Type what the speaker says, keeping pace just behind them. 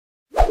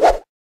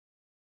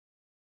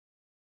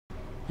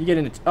You get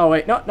an... Oh,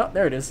 wait. No,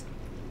 there it is.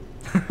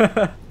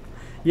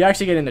 You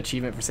actually get an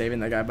achievement for saving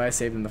that guy, but I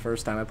saved him the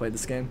first time I played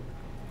this game.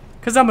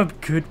 Because I'm a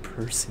good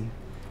person.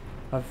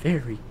 A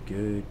very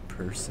good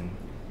person.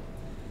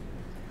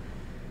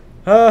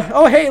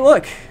 Oh, hey,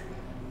 look.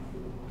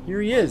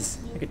 Here he is.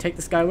 I could take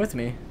this guy with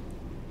me.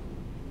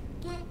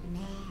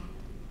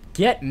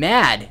 Get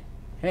mad.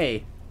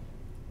 Hey.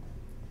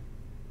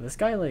 This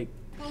guy, like...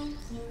 I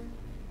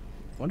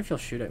wonder if he'll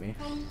shoot at me.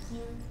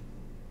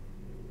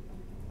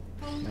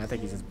 I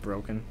think he's just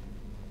broken.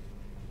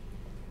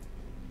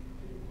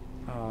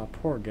 Aw,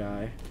 poor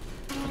guy.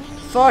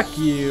 Fuck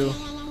you.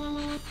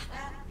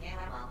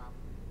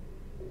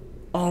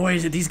 Oh, wait,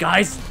 is it these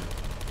guys?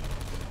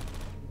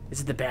 Is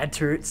it the bad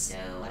turrets? So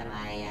what am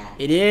I,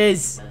 It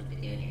is! supposed to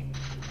do here?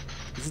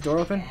 Is the door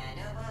open? No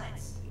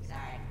bullets.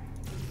 Sorry.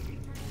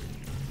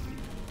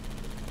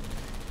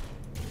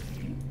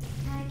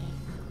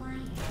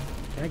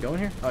 Can I go in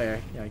here? Oh, yeah,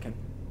 I can.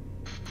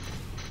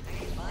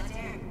 Bullets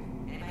here.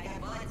 Anybody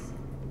got bullets?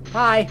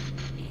 Hi!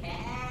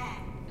 Yeah.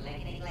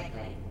 Clickety click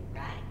click.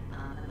 Right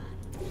on the money.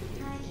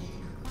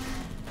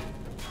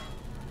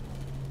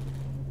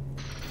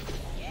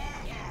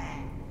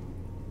 Yeah.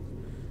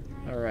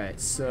 Alright,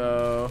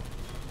 so...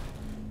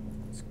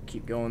 let's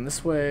keep going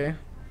this way.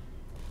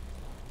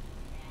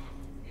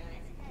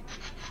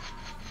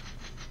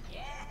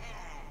 Yeah.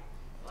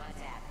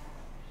 What's happening?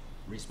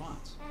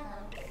 Response.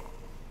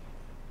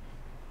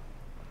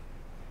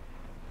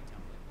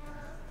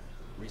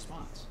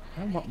 Response.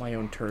 I want my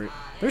own turret.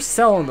 They're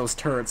selling those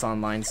turrets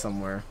online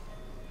somewhere.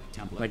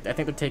 Template. Like, I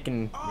think they're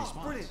taking...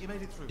 Oh, brilliant, you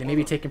made it through. They may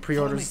be taking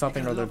pre-orders or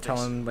something, or they're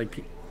telling,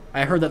 like...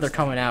 I heard that they're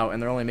coming out,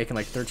 and they're only making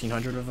like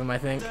 1,300 of them, I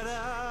think.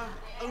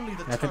 Ta-da! Only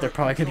the And I think they're turret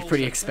probably gonna be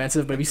pretty control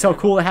expensive, but it'd be so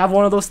cool to have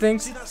one of those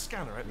things. See that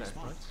scanner right there,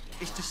 right?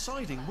 It's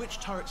deciding which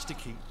turrets to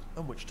keep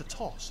and which to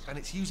toss, and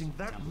it's using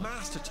that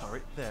master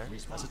turret there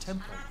as a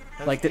template.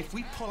 Now, Like the- if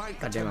we pull out the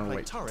God damn, I'm template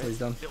wait turret, till he's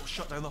done. it'll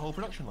shut down the whole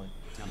production line.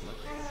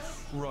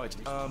 Template. Right,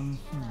 I'm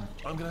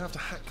gonna have to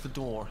hack the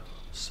door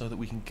so that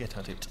we can get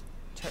at it.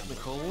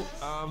 Technical,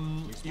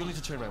 you'll need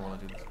to turn around while I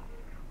do this.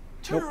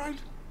 Turn Nope. around.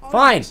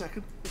 Fine. A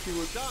second. If you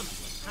were done,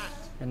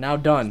 hacked. And now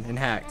done and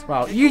hacked.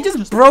 Wow, you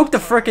just broke the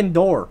frickin'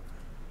 door.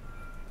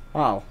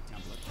 Wow.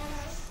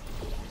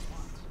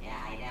 Yeah,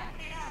 I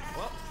know.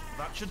 Well,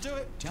 that should do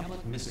it.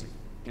 Template missing.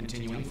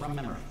 Continuing from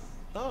memory.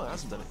 Oh, it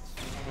hasn't done it.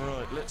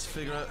 Right, let's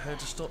figure out how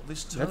to stop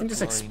this Did turret that thing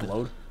just line.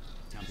 explode?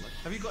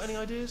 Template. Have you got any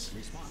ideas?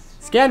 Response.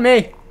 Scan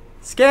me!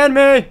 Scan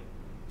me!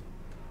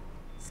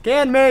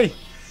 Scan me!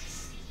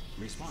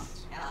 Response.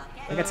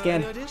 I got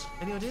scanned. Any ideas?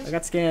 Any ideas? I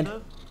got scanned. No?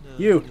 No.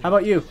 You, how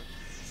about you?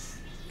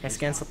 Can I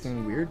scan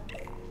something weird?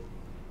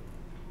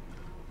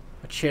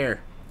 A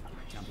chair.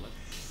 Template.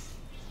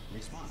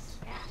 Response.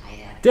 Yeah, I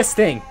know. This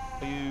thing!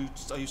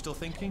 Are you still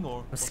thinking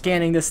or? I'm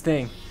scanning this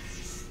thing.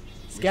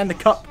 Scan the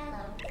cup.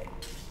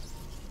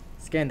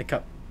 Scan the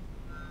cup.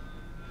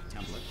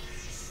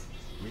 Template.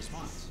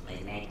 Response.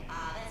 Wait a minute.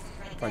 This is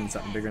pretty Probably need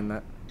something bigger than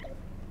that.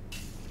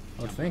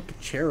 I would think a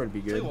chair would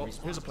be Tell you good. what,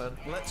 here's a plan.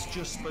 Let's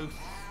just both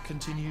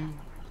continue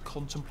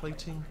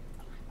contemplating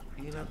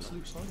in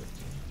absolute silence.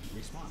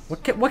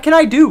 Response. What can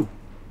I do?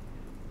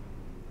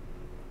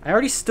 I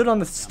already stood on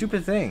the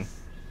stupid thing.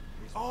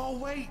 Oh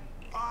wait!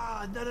 No!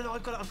 I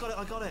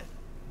got it.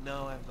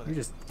 No, I haven't got You're it.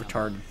 just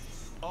retarded.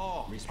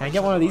 Oh, Can I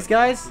get one of these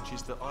guys? Which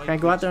is that Can I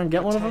go out there and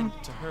get one of them?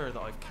 pretend to her that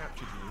I've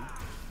captured you,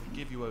 and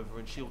give you over,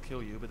 and she'll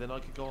kill you. But then I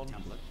could go on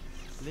Template.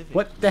 living.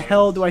 What the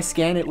hell do I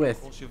scan it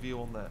with? What's your view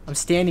on that? I'm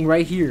standing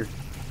right here.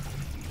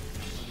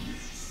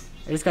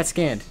 I just got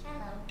scanned.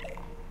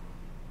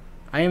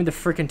 I am the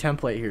frickin'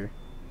 template here.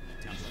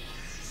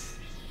 Template.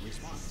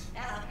 Response.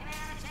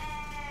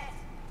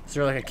 Is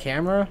there like a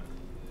camera?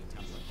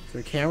 Template. Is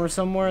there a camera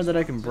somewhere that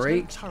I can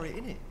break? There's no turret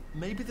in it.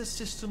 Maybe the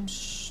system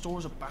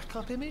stores a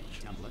backup image.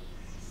 Template.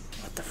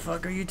 What the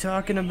fuck are you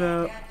talking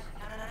about?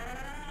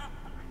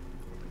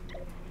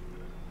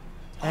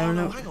 I don't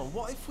no, know. hang on.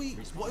 What if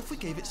we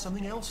gave it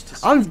something else to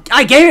see?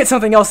 I gave it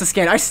something else to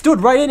scan. I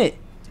stood right in it.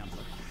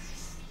 Template.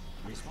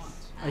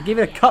 Response. I gave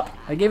it a cup.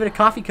 I gave it a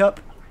coffee cup.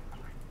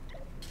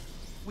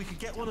 We could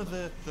get one of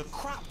the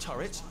crap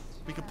turrets.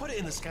 We could put it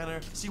in the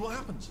scanner, see what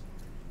happens.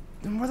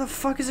 Then where the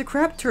fuck is a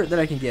crap turret that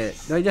I can get?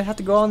 Do I just have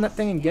to go on that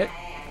thing and get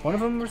one of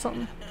them or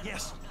something?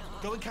 Yes.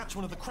 Go and catch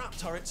one of the crap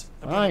turrets.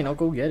 And Fine, I'll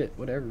go get it.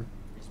 Whatever.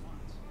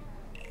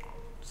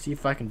 See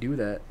if I can do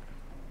that.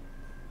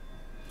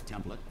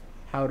 Template.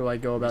 How do I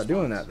go about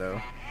doing that though?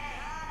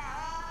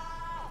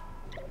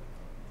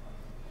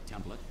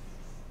 Template.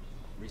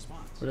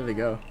 Response. Where do they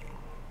go?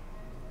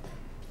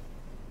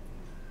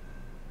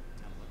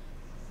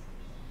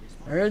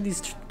 Are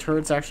these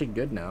turrets actually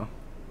good now?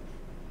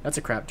 That's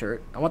a crap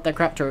turret. I want that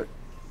crap turret.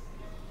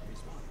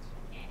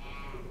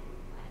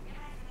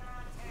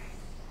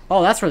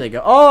 Oh, that's where they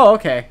go. Oh,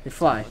 okay. They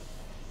fly.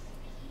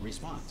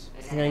 Response.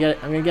 I'm gonna get it.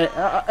 I'm gonna get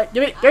it.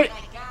 Give it. Give it.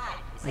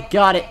 I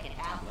got it.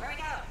 Where we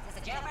go? Is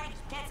this a jailbreak?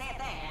 Can't say a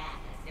thing.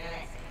 Yeah,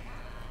 let's do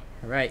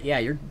this. Alright, yeah,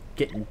 you're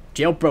getting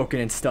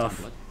jailbroken and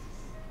stuff. Template.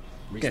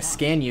 I'm gonna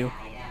scan you.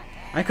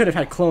 I could have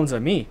had clones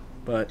of me,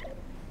 but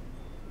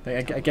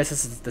I guess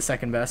this is the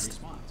second best.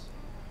 Response.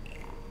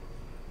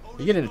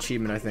 You get an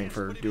achievement, I think,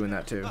 for doing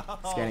that too.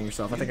 Scanning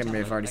yourself. I think I may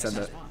have already said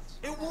that. Response.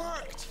 It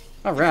worked!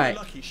 All If you're right.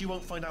 lucky, she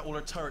won't find out all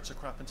her turrets are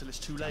crap until it's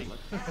too late.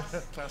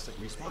 Classic.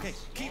 Response. Okay,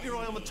 keep your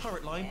eye on the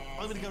turret line.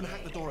 I'm gonna go and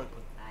hack the door open.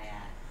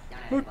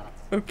 I don't have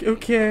any bullets. Okay.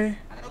 Okay.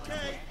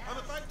 Okay, I'm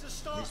about to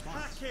start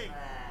Response. hacking.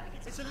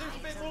 It's a little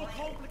bit more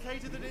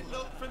complicated than it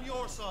looked from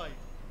your side.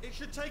 It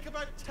should take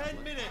about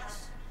 10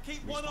 minutes.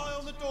 Keep one eye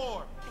on the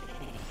door.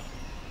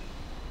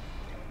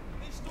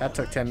 It's That not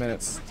took 10 actually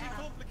minutes. Pretty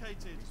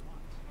complicated.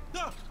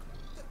 Ah!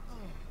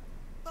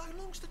 How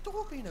long's the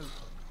door been open?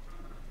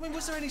 I mean,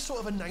 was there any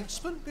sort of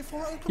announcement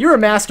before it opened? You were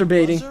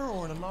masturbating. Buzzer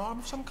or an alarm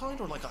of some kind,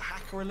 or like a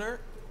hacker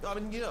alert? I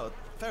mean, you know,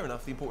 fair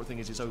enough. The important thing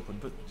is it's open,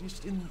 but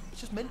just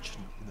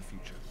mention in the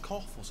future,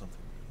 cough or something.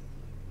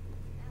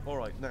 All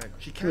right, now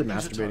she You're can't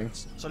use her masturbating.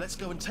 turrets, so let's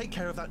go and take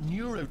care of that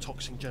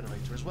neurotoxin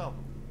generator as well.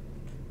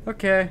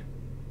 Okay.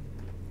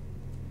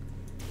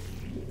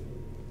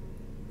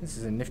 This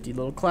is a nifty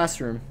little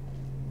classroom.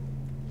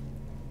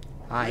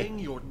 Hi. Bring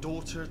your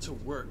daughter to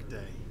work day.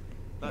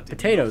 That did not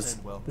Potatoes.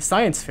 end well. The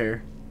science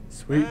fair.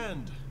 Sweet.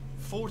 And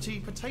 40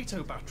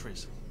 potato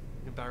batteries.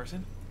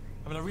 Embarrassing.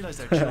 I mean, I realise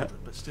they're children,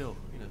 but still,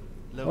 you know,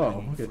 low Whoa.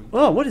 hanging Okay. fruit.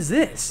 Whoa. What is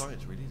this?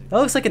 Science really is. That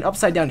looks like an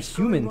upside down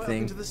human Right up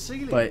thing, into the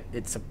ceiling. but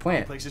it's a The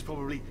plant. place is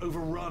probably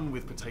overrun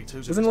with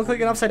potatoes. Doesn't it look like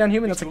an upside down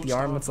human? That's like Don't the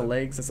arm. starve That's the them.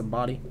 legs. That's the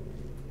body.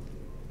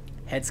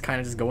 Head's kind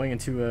of just going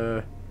into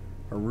a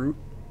root.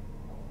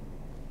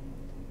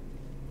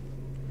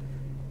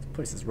 This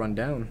place is run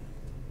down.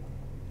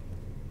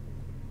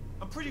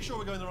 I'm pretty sure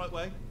we're going the right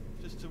way,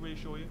 just to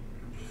reassure you.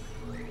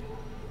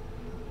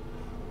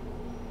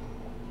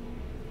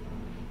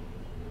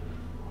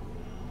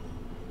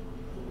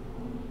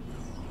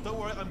 Don't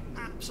worry, I'm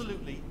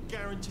absolutely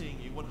guaranteeing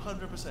you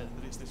 100% that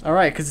it's this way. All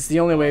right, because it's the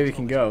only way we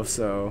can go.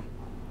 So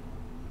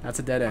that's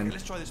a dead Okay, end.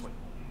 let's try this way.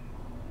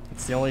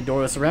 It's the only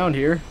door that's around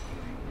here.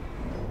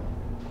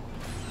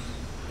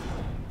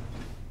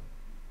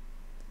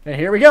 And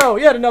here we go.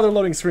 Yet another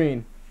loading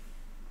screen.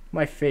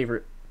 My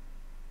favorite.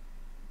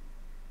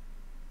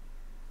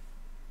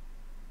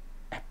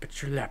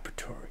 Aperture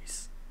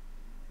Laboratories.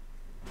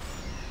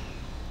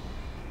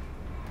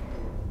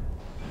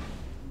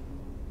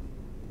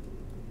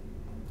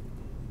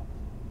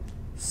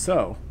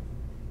 So,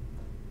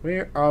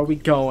 where are we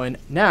going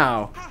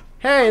now?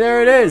 Hey,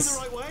 there it Going is.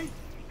 the right way.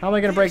 How am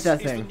I gonna break that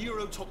This thing? is the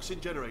neurotoxin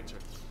generator.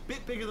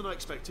 Bit bigger than I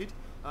expected.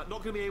 Not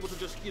going to be able to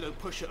just, you know,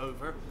 push it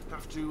over.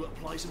 Have to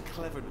apply some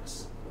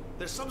cleverness.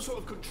 There's some sort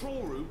of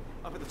control room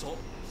up at the top,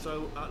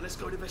 so let's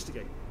go and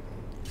investigate.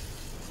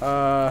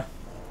 Oh,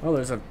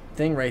 there's a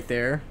thing right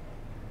there.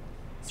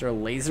 Is there a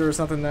laser or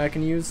something that I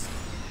can use?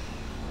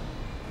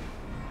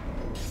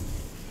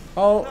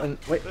 Oh, and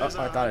wait, There's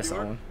I a thought I saw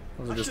handiwork. one.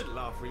 Those are I just shouldn't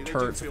laugh, really. They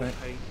turrets, do I feel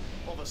think. pain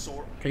of a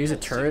sort. Can I use a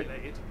Not turret?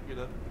 simulated, you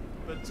know,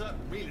 but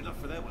real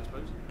enough for them, I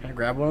suppose. Can I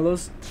grab one of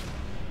those?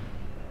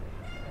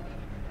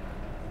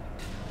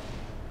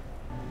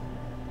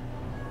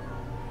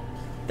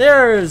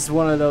 There's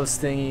one of those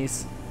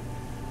thingies.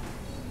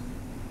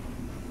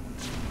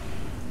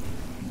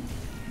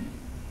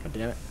 God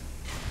damn it.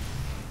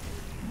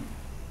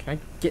 Can I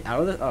get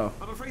out of this? Oh.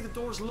 I'm afraid the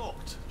door's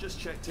locked. Just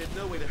checked it.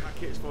 No way to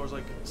hack it, as far as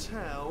I can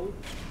tell.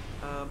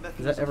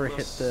 Does that ever hit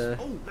plus- the...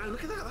 Oh, now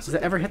look at that. That's Does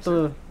that ever hit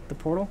the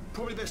portal?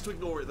 Probably best to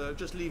ignore it though.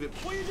 Just leave it.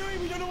 What are you doing?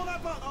 We don't know what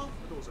that button. Oh,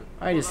 the door's open.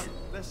 I just-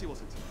 Let's see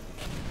what's it.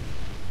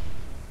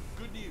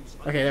 Good news.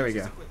 I Okay, there we used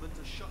go. this equipment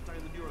to shut down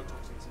the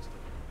neurotoxin system.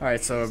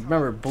 Alright, so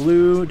remember,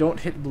 blue, don't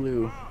hit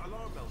blue. Ah,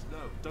 alarm bells. No,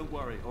 don't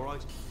worry. All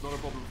right, not a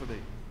problem for me.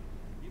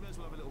 You may as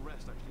well have a little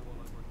rest actually while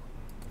I'm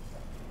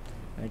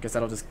working. I guess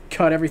that'll just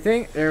cut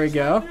everything. There we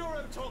go.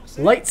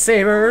 Neurotoxin.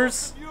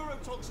 Lightsabers!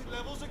 Neurotoxin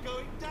levels are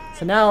going down.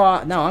 So now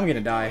I'm gonna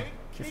die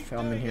if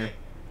I'm in here.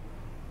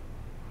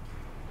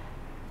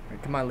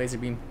 Alright, come on, laser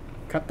beam.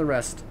 Cut the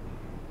rest.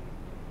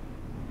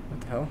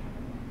 What the hell?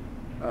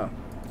 Oh.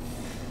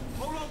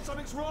 Hold on,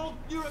 something's wrong.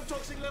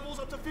 Neurotoxin levels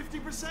up to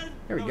 50%.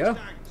 There we No, go. It's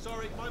down.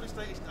 Sorry, my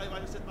mistake. I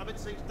meant to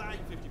say it's down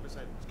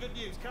 50%. It's good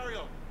news. Carry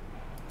on.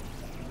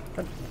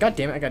 God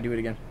damn it, I gotta do it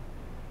again.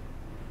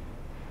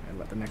 And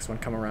let the next one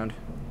come around.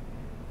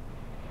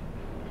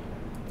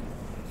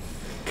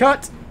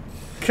 Cut!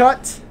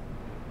 Cut!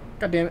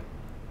 God damn it.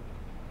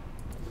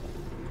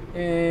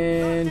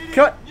 And That did it.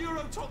 cut!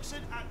 Neurotoxin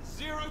at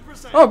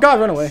 0%. Oh god,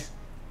 run away.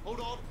 Hold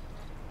on.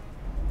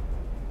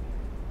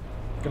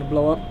 Gonna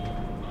blow up.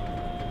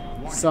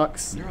 Warning.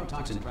 Sucks.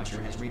 Neurotoxin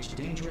pressure has reached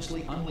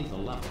dangerously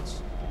unlethal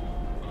levels.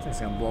 This thing's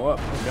gonna blow up.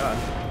 Oh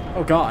god.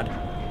 Oh god.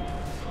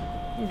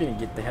 I'm gonna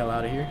get the hell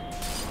out of here.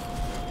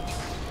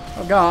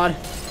 Oh god.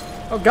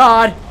 Oh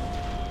god.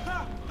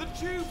 Ha! The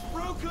tube's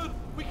broken.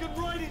 We can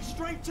ride it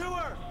straight to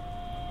her.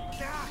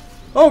 Ah.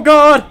 Oh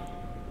god!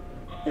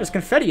 There's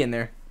confetti in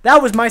there.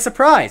 That was my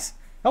surprise.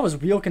 That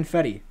was real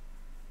confetti.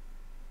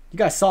 You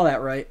guys saw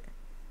that, right?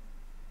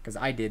 Because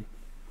I did.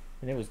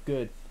 And it was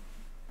good.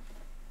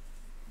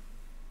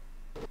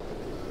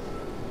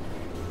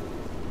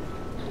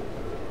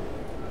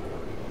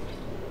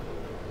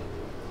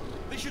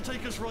 This should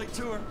take us right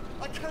to her.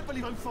 I can't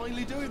believe I'm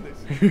finally doing this.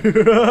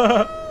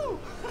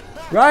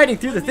 Riding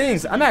through the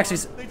things.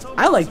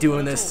 I like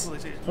doing this.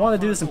 I want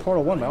to do this in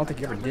Portal 1, but I don't think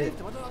you ever did.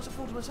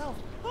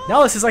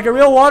 No, this is like a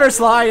real water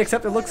slide,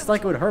 except it looks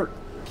like it would hurt.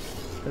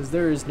 Because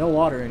there is no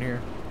water in here.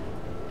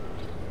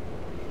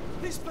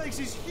 This place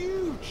is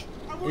huge.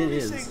 I'm only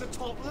seeing the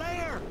top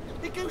layer.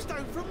 It goes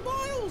down for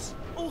miles.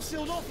 All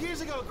sealed off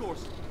years ago, of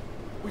course.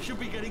 We should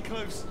be getting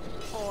close.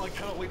 Oh, I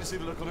cannot wait to see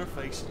the look on her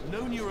face.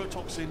 No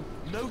neurotoxin,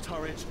 no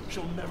turret.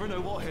 She'll never know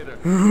what hit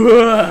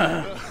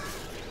her.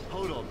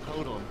 Hold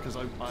on, because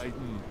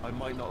I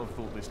might not have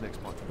thought this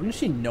next part. Wouldn't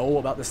she know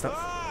about this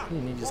stuff?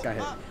 He just got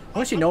hit.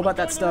 Wouldn't she know about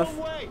that stuff?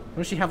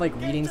 Wouldn't she have like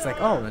readings like,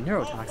 oh, the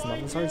neurotoxin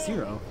levels are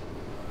 0?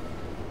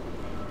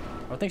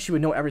 I don't think she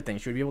would know everything.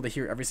 She would be able to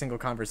hear every single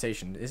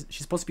conversation.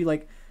 She's supposed to be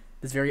like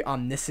this very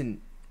omniscient,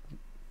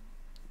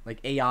 like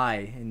AI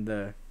in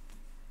the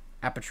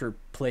Aperture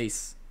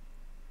place.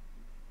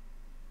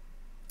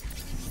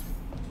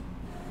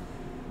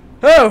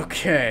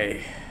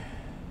 Okay.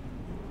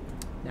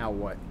 Now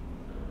what?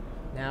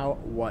 Now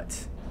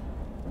what?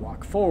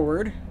 Walk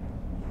forward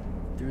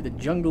through the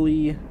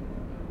jungly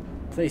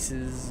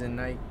places,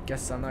 and I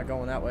guess I'm not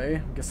going that way.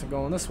 I guess I'm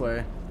going this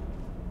way.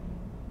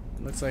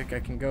 Looks like I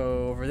can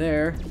go over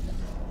there,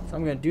 so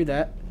I'm gonna do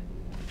that.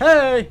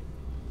 Hey!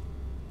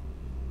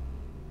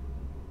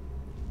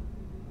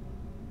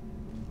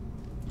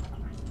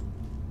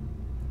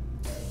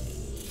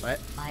 What?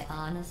 I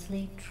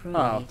honestly,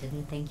 truly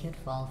didn't think you'd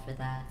fall for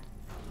that.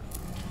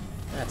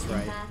 That's In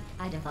right. fact,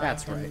 I devised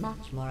That's a right.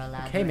 much more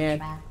elaborate Okay, man.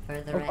 trap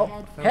further Oh,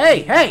 ahead for hey, when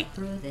you hey! got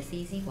through this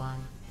easy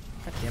one.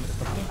 God damn it, it's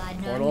the If I'd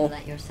known portal. you'd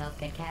let yourself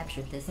get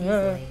captured this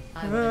easily,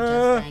 I would have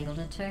just dangled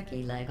a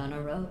turkey leg on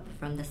a rope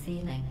from the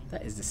ceiling.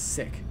 That is just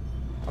sick.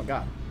 Oh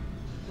god.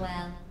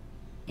 Well,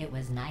 it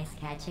was nice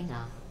catching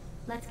up.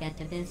 Let's get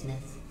to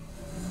business.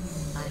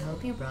 I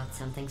hope you brought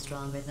something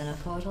stronger than a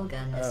portal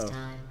gun this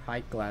time.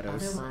 Hi, GLaDOS.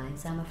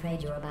 Otherwise, I'm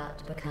afraid you're about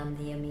to become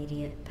the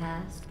immediate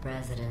past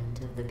president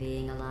of the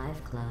Being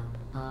Alive Club.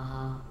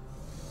 Uh-huh.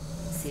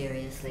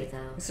 Seriously,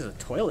 though. This is a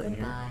toilet in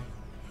here. Bye.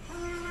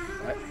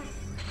 What?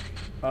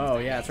 Oh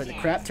yeah, that's right. The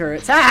crap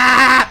turrets.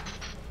 Ah!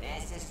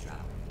 This is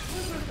trouble.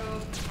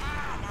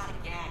 Not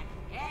again.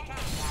 Here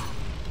comes that.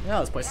 Yeah,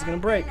 this place is gonna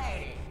break.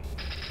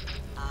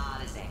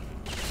 The same.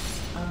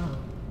 Oh.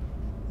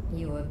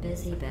 You were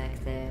busy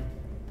back there.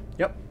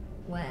 Yep.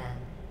 Well,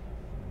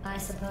 I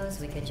suppose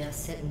we could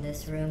just sit in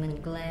this room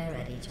and glare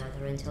at each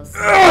other until But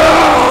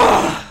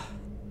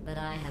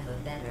I have a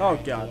better Oh,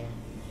 idea. God.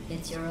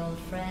 It's your old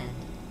friend,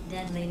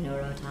 deadly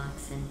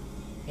neurotoxin.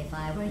 If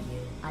I were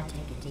you, I'd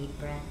take a deep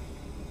breath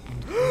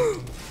and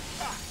hold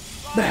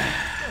it.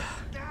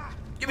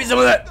 Give me some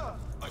of that.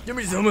 Give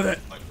me some of that.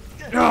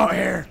 Oh,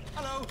 here.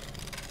 Hello.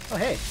 Oh,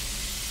 hey.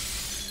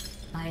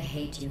 I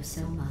hate you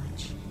so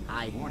much.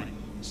 Hi. Warning.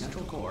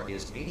 Central core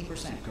is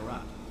 80%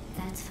 corrupt.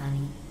 That's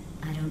funny.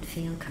 I don't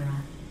feel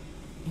corrupt.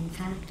 In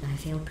fact, I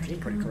feel pretty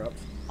Pretty good. corrupt.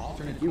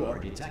 Alternate You core are.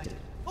 detected.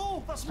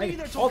 Oh, that's me Hey,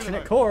 they're talking alternate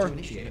about. To core.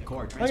 initiate a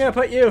core transfer, I'm gonna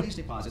put you please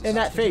deposit in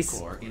that substitute face.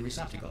 core in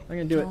receptacle. I'm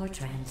gonna do it. Core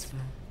transfer.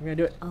 I'm gonna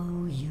do it.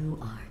 Oh, you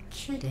are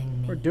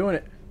kidding me. We're doing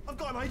it. I've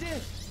got an idea.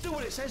 Do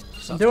what it says.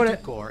 I'm doing Substitute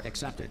it. core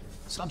accepted.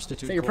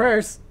 Substitute Say your core.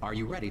 prayers. Are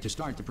you ready to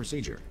start the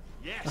procedure?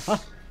 Yes.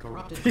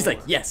 Corrupted He's core.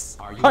 like, yes,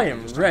 Are you I ready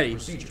am to start the ready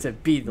procedure? to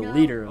be the No.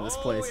 leader of this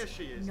Oh, place. yes,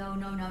 she is. No.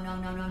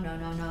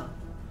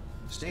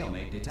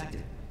 Stalemate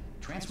detected.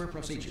 Transfer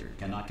procedure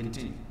cannot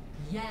continue.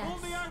 Yes.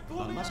 Pull me out,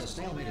 pull me Unless a out.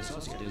 stalemate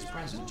associate is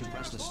present to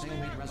press the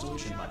stalemate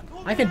resolution button.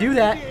 I can do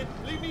that.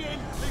 Leave me in.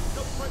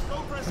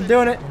 Go press I'm it.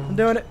 doing it. I'm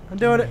doing it. I'm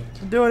doing it.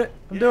 I'm doing it.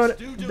 I'm doing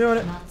it. I'm doing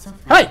it. Not so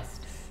Hey!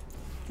 fast.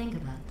 Think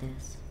about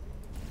this.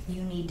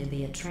 You need to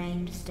be a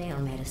trained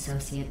stalemate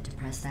associate to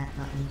press that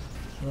button.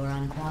 You're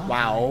unqualified.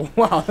 Wow.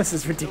 Wow, this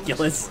is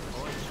ridiculous.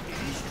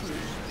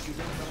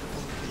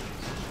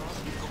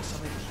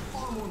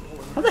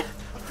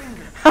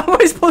 How am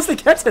I supposed to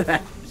get to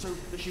that? So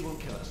that she won't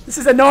kill us. This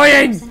is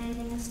annoying.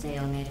 Impersonating a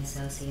stalemate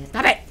associate.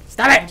 Stop it.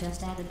 Stop I it.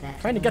 just added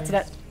that. Trying to the get to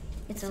that. list.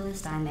 It's a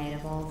list I made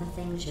of all the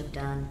things you've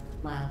done.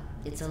 Well,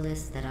 it's a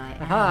list that I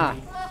Aha.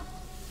 made.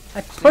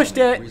 I pushed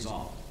Stalemate it.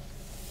 Resolved.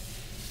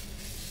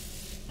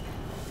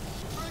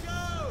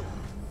 Go!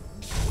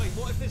 Wait,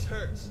 what if this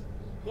hurts?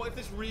 What if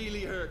this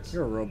really hurts?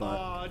 You're a robot.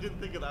 Oh, I didn't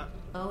think of that.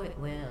 Oh, it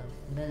will.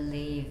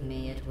 Believe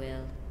me, it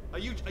will. Are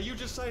you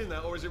just saying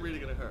that, or is it really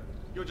gonna hurt?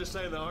 You're just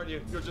saying that, aren't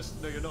you? You're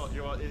just no, you're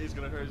not. It is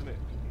gonna hurt, isn't it?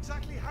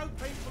 Exactly how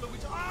painful are we?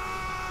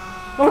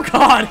 Ah! Oh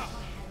God.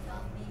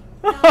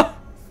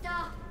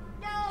 Stop!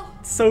 No!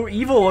 So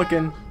evil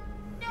looking.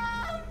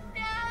 No!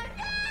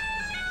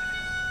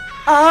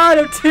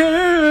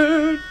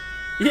 Auto-tune.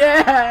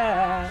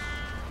 Yeah.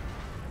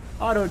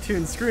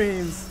 Auto-tune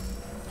screams.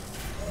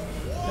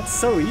 That's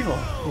so evil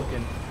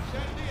looking.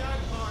 Shandy out,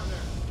 partner.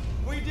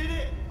 We did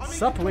it. I mean,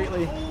 Sup, control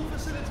Wheatley? the whole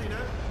facility now.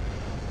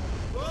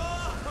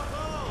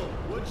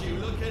 Whoa! Would you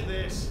look at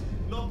this?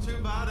 Not too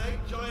bad, eh?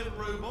 Giant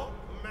robot,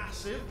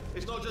 massive.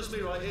 It's not just me,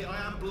 right?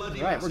 I am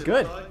bloody Right, we're massive,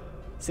 good. aren't I?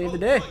 Save the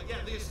day. Right, yeah,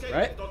 the escape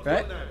Right, lift.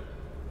 right. Now.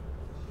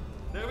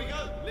 There we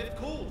go. Lift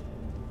cooled.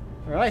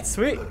 Alright,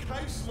 sweet. Look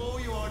how small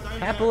you are down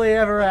Happily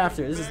there. ever I can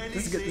after. This is barely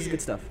good. This is see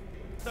good stuff.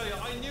 Tell you,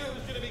 I knew it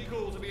was going to be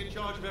cool to be in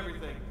charge of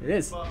everything. It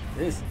is. But,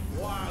 It is.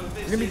 wow, this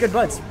We're gonna be is good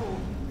buds. cool.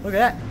 Look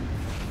at that.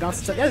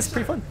 Bounce yeah, it's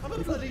pretty fun. I'm a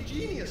bloody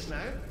genius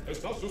now.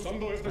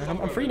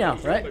 I'm free now,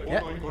 right?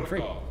 Yeah, I'm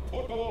free.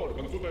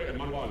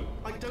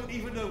 I don't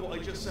even know what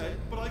I just said,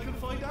 but I can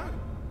find out.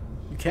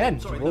 You can.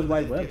 Sorry, World no,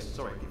 Wide Web. yes,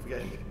 sorry, keep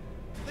forgetting.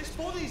 This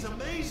body's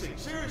amazing,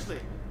 seriously.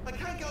 I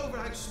can't get over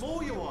how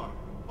small you are,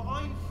 but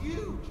I'm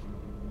huge.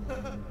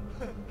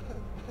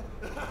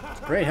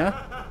 Great, huh?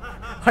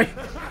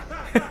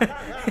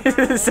 This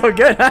is so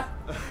good, huh?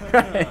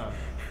 Right.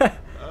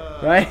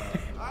 Right.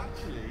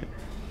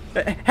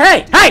 Actually,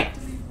 Hey! Hey!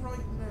 right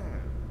now,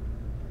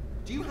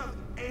 do you have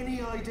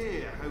any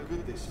idea how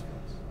good this feels?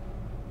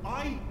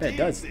 I Bet it did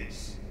does.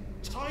 this.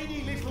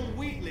 Tiny little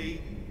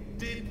Wheatley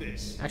did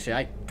this. Actually,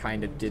 I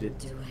kind of did it.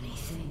 Do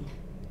anything.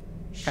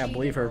 Can't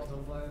believe her. All the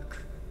work.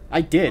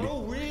 I did.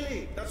 Oh,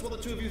 really? That's what the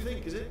two of you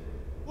think, is it?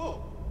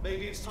 Well,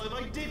 maybe it's time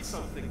I did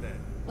something then.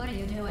 What are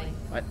you doing?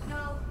 What?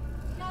 No.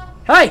 No.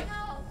 Hey!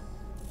 No.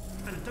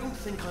 And don't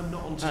think I'm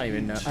not on I don't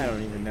even know. I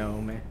don't even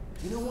know, man.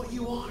 You know what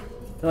you are?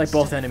 They're like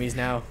both enemies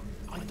now.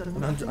 I've done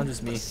I'm nothing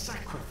just me. but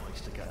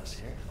sacrifice to get us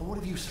here. And what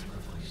have you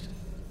sacrificed?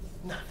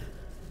 Nothing.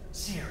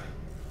 Zero.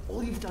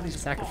 All you've done is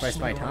Sacrificed boss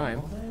me my around.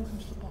 time. Well, there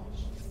comes the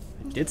boss.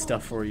 I did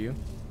stuff for you.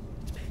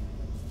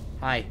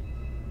 Hi.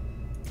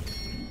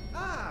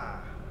 Ah.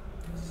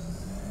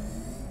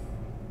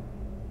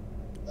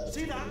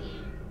 See that?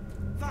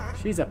 That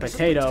She's a is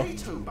potato. A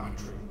potato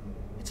battery.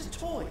 It's a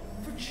toy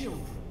for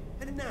children.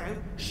 And now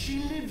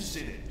she lives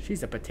in it.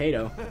 She's a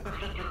potato.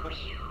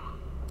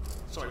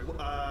 Sorry,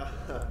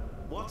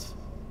 what?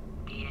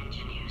 The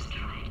engineers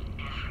tried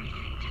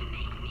everything to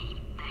make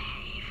me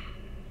behave,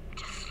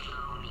 to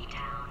slow me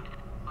down.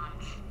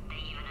 Once, they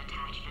even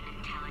attached an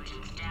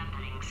intelligence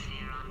dampening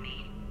sphere on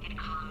me. It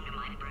clung to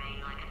my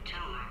brain like a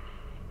tumor,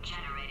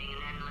 generating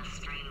an endless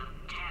stream of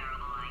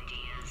terrible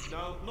ideas.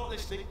 No, not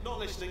listening, not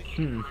listening.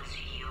 It was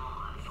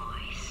your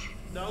voice.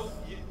 No,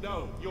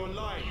 you're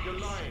lying, you're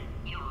lying.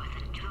 You're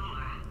the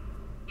tumor.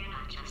 You're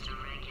not just a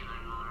regular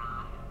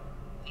moron.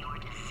 You're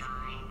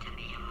designed to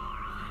be a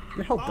moron. Who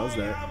the hell does I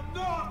that? am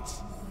not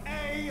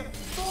a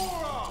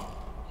moron!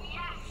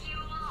 Yes, you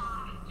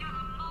are. You're the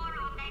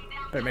moron they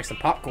built. Better make some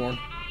popcorn.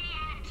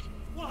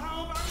 Well,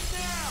 how about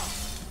now?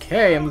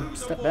 Okay, Now I'm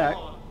who's a step back.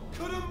 moron?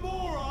 Could a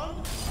moron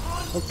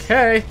hunt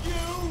Okay.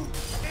 you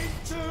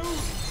into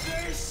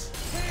this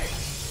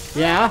pit?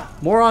 Yeah,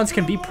 morons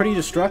can be Could a pretty moron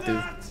do destructive.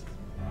 that?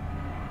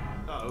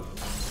 Uh-oh.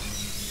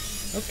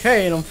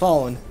 Okay, and I'm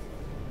falling.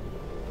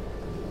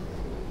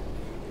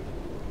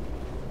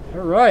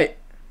 Alright.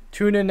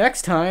 Tune in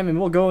next time and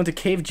we'll go into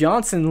Cave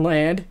Johnson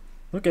land.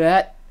 Look at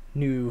that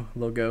new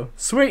logo.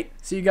 Sweet!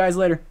 See you guys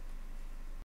later.